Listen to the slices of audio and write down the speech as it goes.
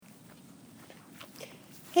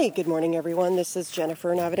Hey, good morning, everyone. This is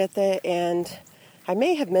Jennifer Navarrete, and I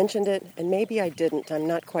may have mentioned it, and maybe I didn't. I'm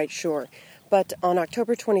not quite sure. But on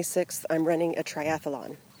October 26th, I'm running a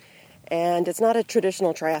triathlon. And it's not a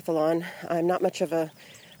traditional triathlon. I'm not much of a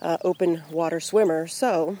open water swimmer,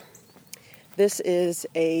 so this is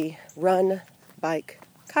a run, bike,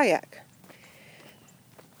 kayak.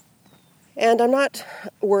 And I'm not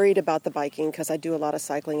worried about the biking because I do a lot of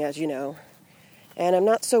cycling, as you know. And I'm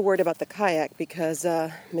not so worried about the kayak because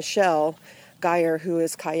Michelle Geyer, who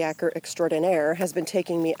is kayaker extraordinaire, has been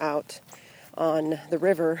taking me out on the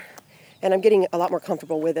river. And I'm getting a lot more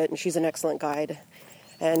comfortable with it, and she's an excellent guide.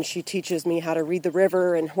 And she teaches me how to read the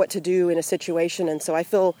river and what to do in a situation. And so I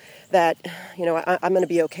feel that, I'm going to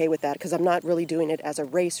be okay with that because I'm not really doing it as a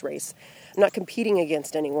race. I'm not competing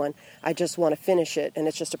against anyone. I just want to finish it, and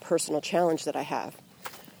it's just a personal challenge that I have.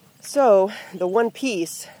 So the one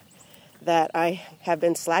piece that I have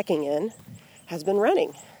been slacking in has been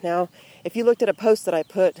running. Now, if you looked at a post that I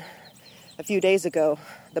put a few days ago,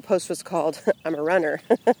 the post was called I'm a Runner.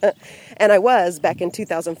 And I was back in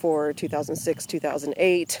 2004, 2006,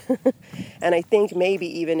 2008, and I think maybe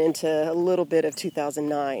even into a little bit of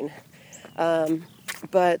 2009.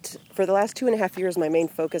 But for the last 2.5 years, my main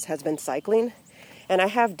focus has been cycling. And I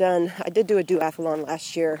did do a duathlon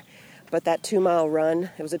last year, but that 2-mile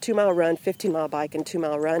run, it was a 2-mile run, 15-mile bike, and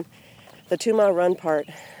 2-mile run. The 2-mile run part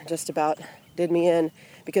just about did me in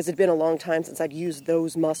because it'd been a long time since I'd used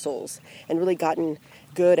those muscles and really gotten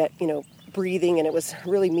good at, breathing, and it was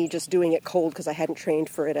really me just doing it cold because I hadn't trained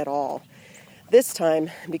for it at all. This time,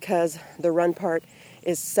 because the run part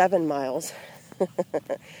is 7 miles,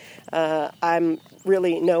 I'm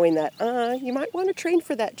really knowing that you might want to train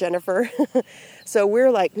for that, Jennifer. So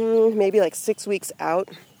we're maybe 6 weeks out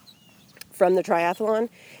from the triathlon.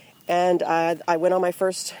 And I went on my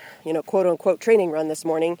first, quote-unquote training run this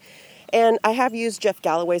morning. And I have used Jeff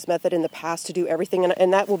Galloway's method in the past to do everything,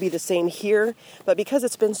 and that will be the same here. But because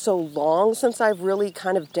it's been so long since I've really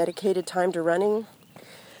kind of dedicated time to running,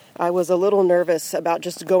 I was a little nervous about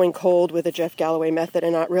just going cold with the Jeff Galloway method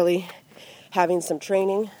and not really having some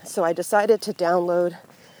training. So I decided to download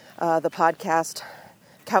the podcast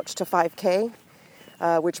Couch to 5K,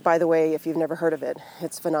 which, by the way, if you've never heard of it,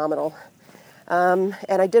 it's phenomenal. And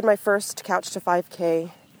I did my first Couch to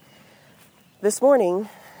 5K this morning,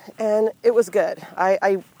 and it was good.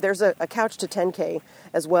 There's a Couch to 10K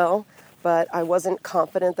as well, but I wasn't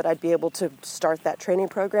confident that I'd be able to start that training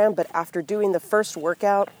program. But after doing the first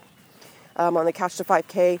workout on the Couch to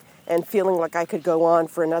 5K and feeling like I could go on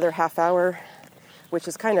for another half hour, which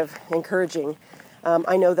is kind of encouraging,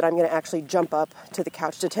 I know that I'm going to actually jump up to the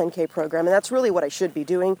Couch to 10K program, and that's really what I should be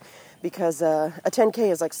doing. Because a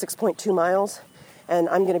 10K is 6.2 miles, and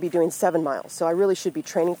I'm going to be doing 7 miles. So I really should be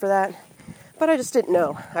training for that. But I just didn't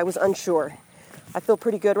know. I was unsure. I feel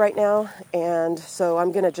pretty good right now, and so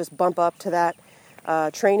I'm going to just bump up to that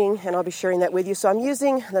training, and I'll be sharing that with you. So I'm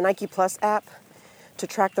using the Nike Plus app to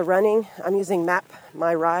track the running. I'm using Map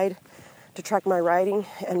My Ride to track my riding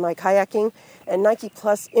and my kayaking, and Nike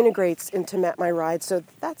Plus integrates into Map My Ride, so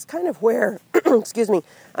that's kind of where,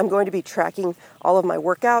 I'm going to be tracking all of my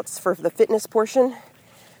workouts for the fitness portion.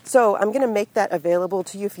 So I'm going to make that available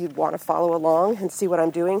to you if you want to follow along and see what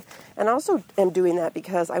I'm doing, and I also am doing that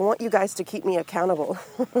because I want you guys to keep me accountable.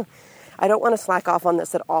 I don't want to slack off on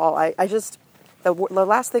this at all. The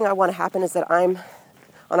last thing I want to happen is that I'm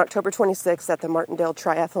on October 26th at the Martindale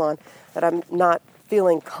Triathlon, that I'm not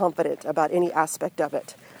feeling confident about any aspect of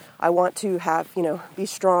it. I want to be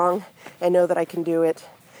strong and know that I can do it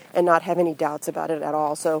and not have any doubts about it at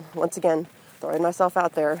all. So once again, throwing myself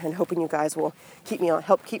out there and hoping you guys will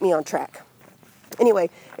help keep me on track. Anyway,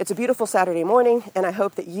 it's a beautiful Saturday morning, and I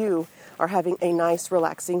hope that you are having a nice,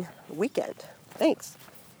 relaxing weekend. Thanks.